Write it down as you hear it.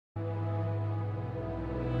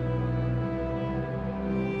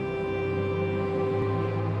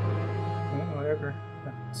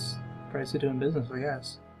Price of doing business, I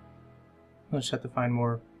guess. I'll just have to find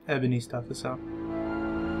more ebony stuff to sell.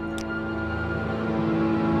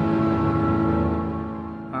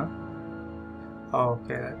 Huh? Oh,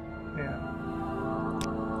 okay, that, yeah.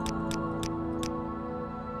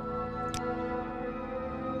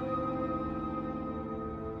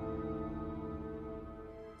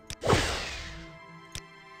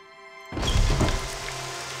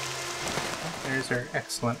 There's our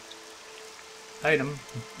excellent item,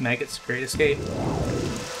 Maggot's Great Escape.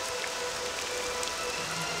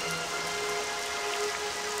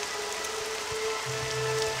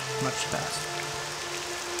 Much faster.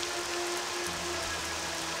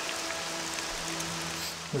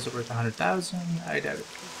 Was it worth 100,000? I doubt it.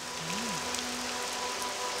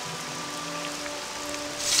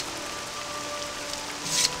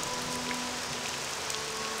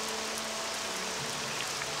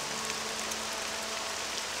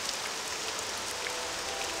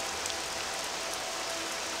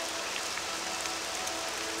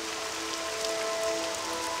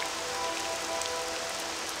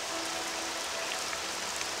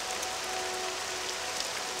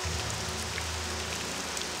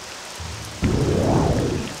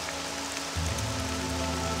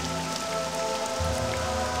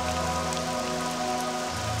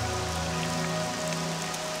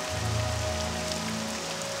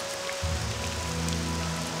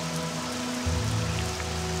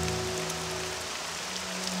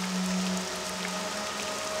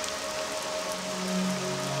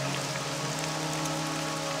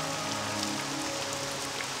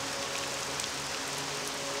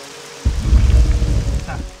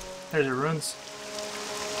 There's the ruins.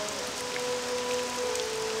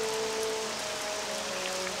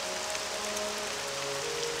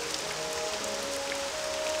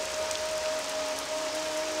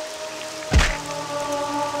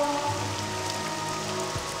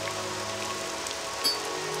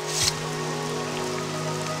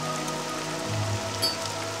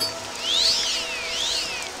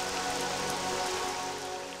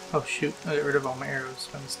 Oh shoot, I got rid of all my arrows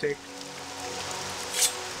by mistake.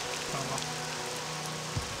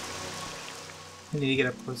 I need to get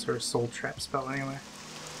up closer to soul trap spell anyway.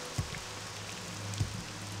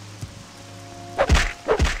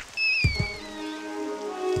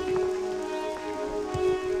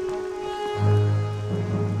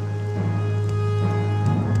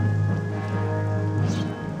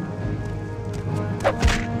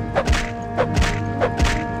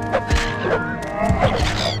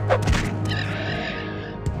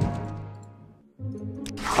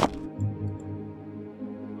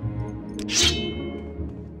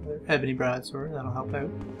 Ebony broadsword, that'll help out.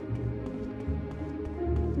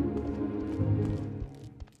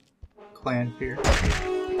 Clan fear.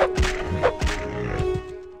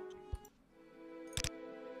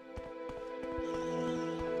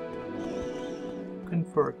 Looking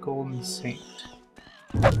for a golden saint.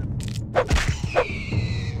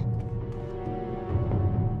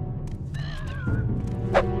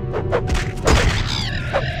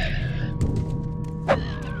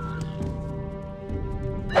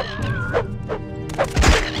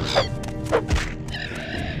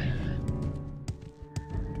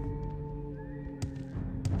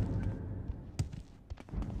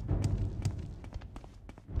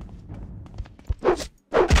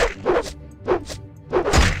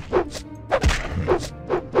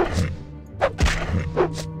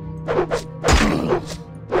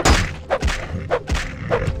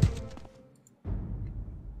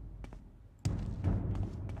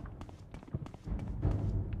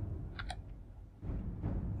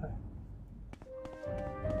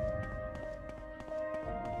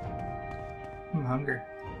 I'm hungry.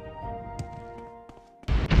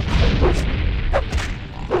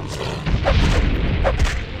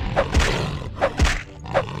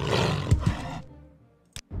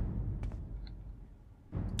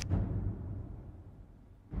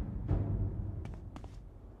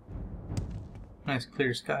 Nice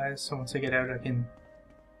clear skies, so once I get out I can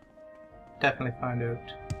definitely find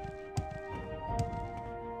out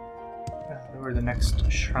where the next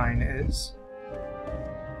shrine is.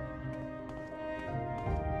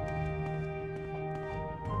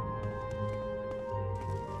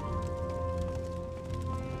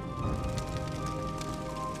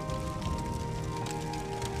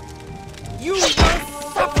 You will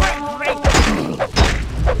suffer greatly!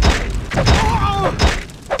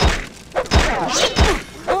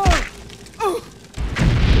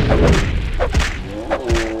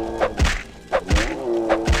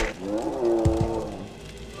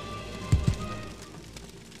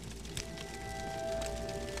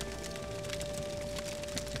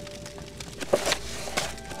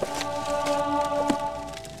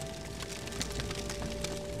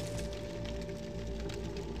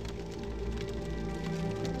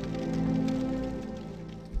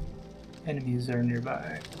 Enemies are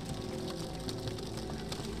nearby.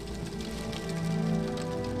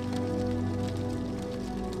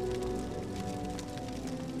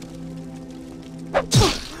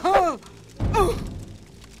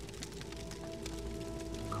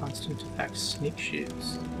 Constant attack sneak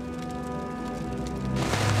shoes.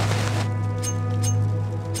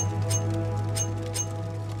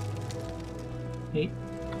 Neat.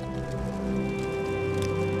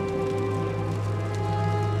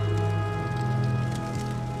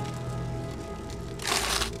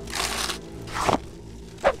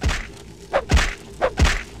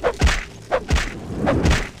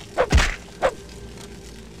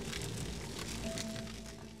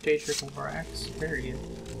 Frago-rocs. Very good.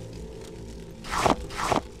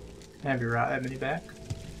 Can I have your ebony back?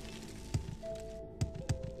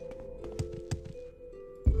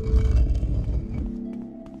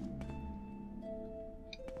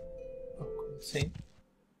 Oh, cool. See?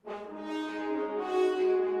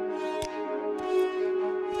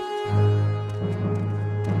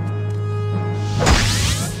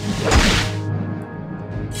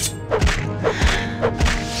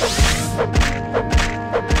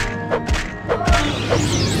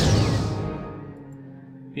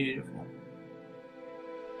 Beautiful.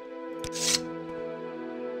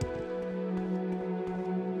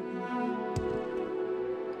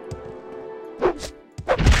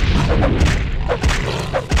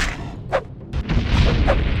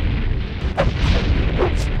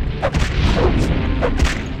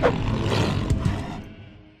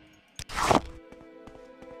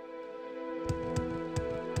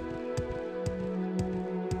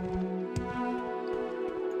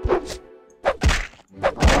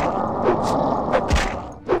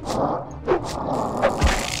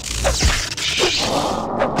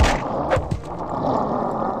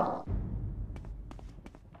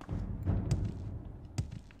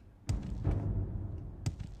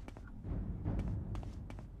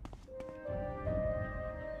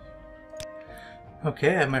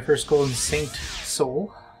 Okay, I have my first golden saint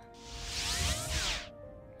soul.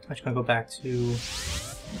 I'm just gonna go back to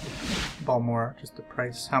Balmora, just the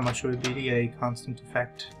price. How much it would be to get a constant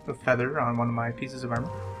effect of feather on one of my pieces of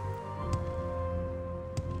armor.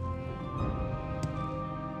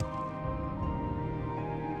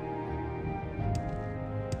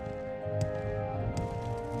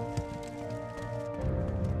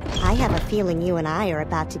 I have a feeling you and I are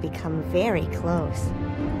about to become very close.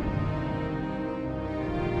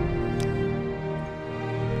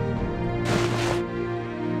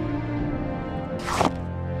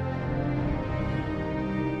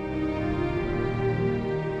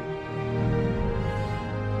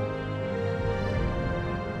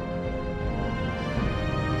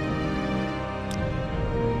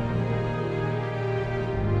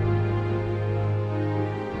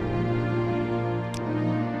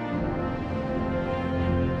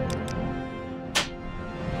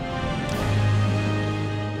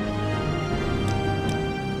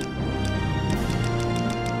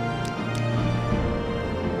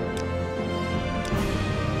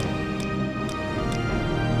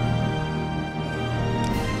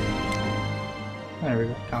 There we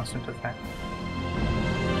go, constant effect.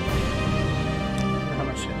 How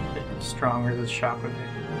much stronger this shock would be.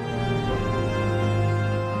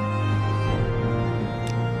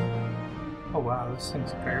 Oh wow, this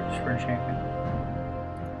thing's garbage for enchanting.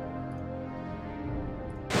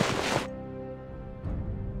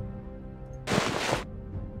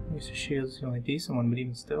 At least the shield's the only decent one, but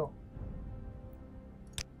even still.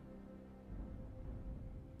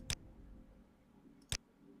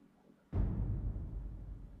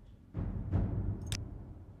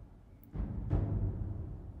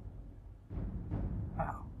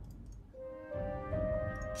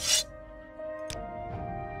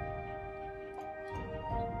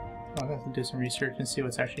 I'll have to do some research and see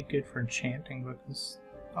what's actually good for enchanting, because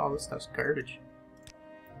all this stuff's garbage.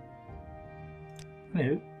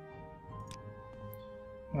 Anywho,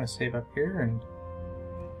 I'm going to save up here, and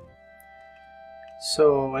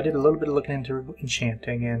so I did a little bit of looking into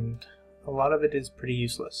enchanting, and a lot of it is pretty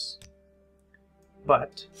useless.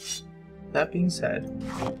 But that being said,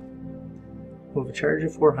 with a charge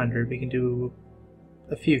of 400, we can do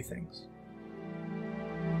a few things.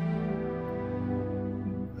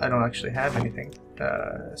 I don't actually have anything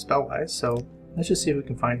spell-wise, so let's just see if we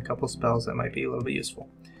can find a couple spells that might be a little bit useful.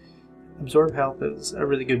 Absorb health is a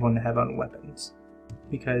really good one to have on weapons,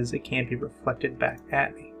 because it can't be reflected back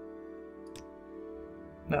at me.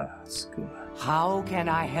 Skooma. How can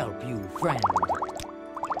I help you, friend?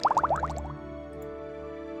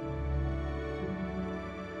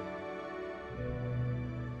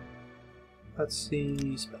 Let's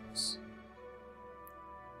see spells.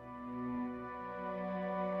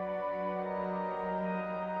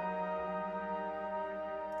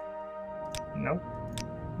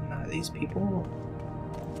 these people?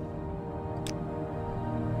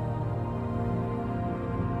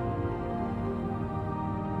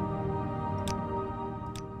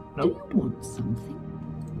 Nope. Do you want something?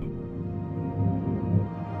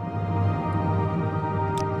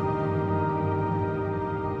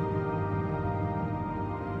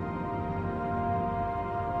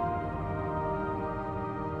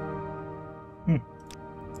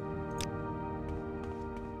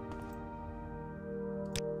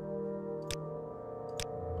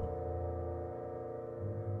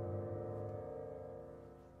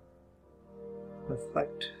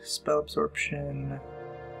 Reflect, spell absorption.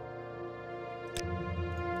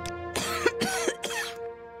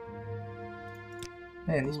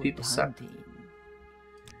 Man, these people suck.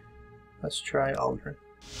 Let's try Aldrin.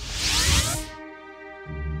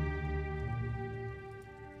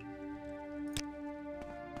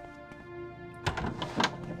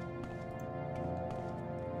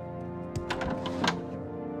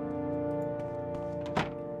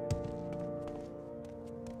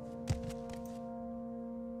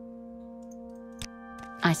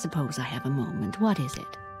 I suppose I have a moment. What is it?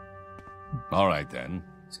 All right, then.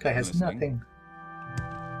 This guy has nothing.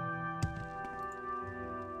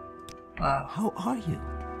 Wow. How are you?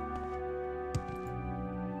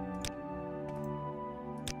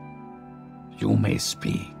 You may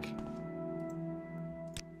speak.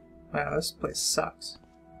 Wow, this place sucks.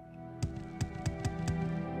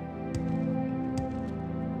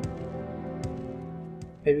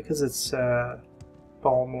 Maybe because it's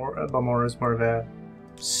Balmora is more of a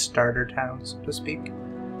starter town, so to speak.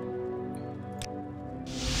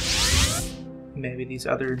 Maybe these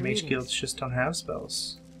other mage guilds just don't have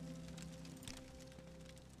spells.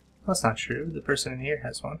 That's not true. The person in here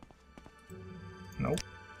has one. Nope.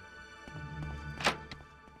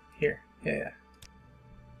 Here. Yeah.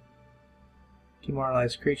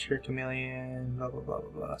 Demoralized creature, chameleon, blah blah blah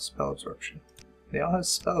blah blah. Spell absorption. They all have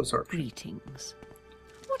spell absorption. Greetings.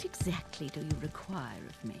 What exactly do you require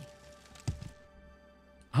of me?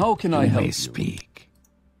 How can I You help may you? speak.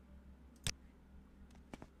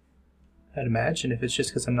 I'd imagine if it's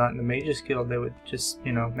just because I'm not in the Mages Guild, they would just,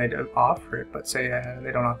 you know, they'd offer it, but say they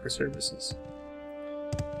don't offer services.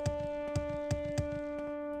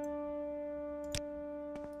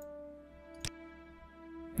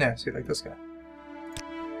 Yeah, see, like this guy.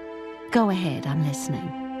 Go ahead, I'm listening.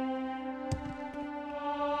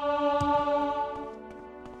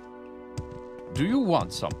 Do you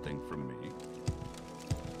want something from me?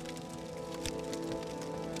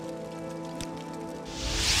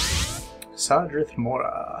 Sadrith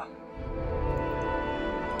Mora.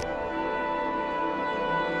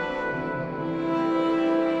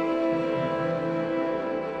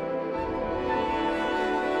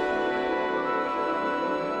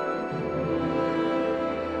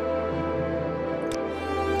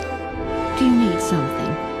 Do you need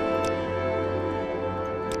something?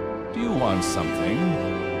 Do you want something?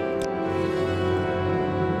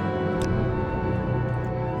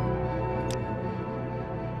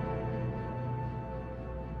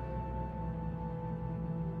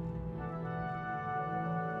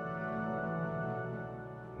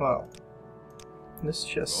 Well, this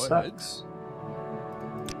just Go ahead. sucks.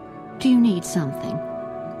 Do you need something?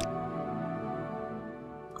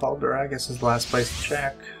 Calder, I guess, is the last place to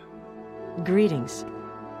check. Greetings.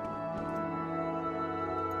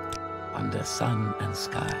 Under sun and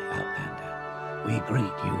sky, Outlander, we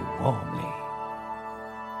greet you warmly.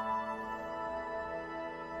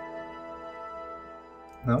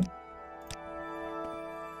 No?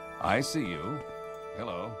 I see you.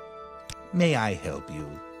 Hello. May I help you?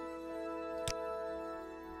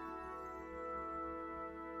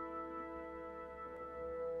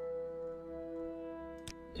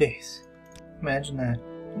 Jeez. Imagine that.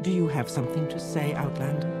 Do you have something to say,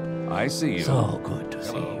 Outlander? I see you. So good to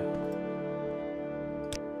see Hello. you.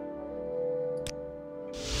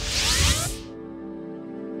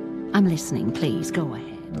 I'm listening, please, go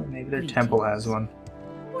ahead. Well, maybe their temple has one.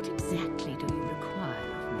 What exactly do you require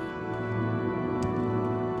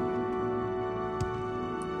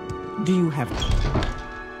of me? Do you have...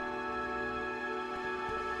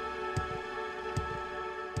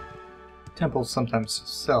 Temple sometimes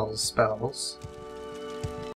sells spells.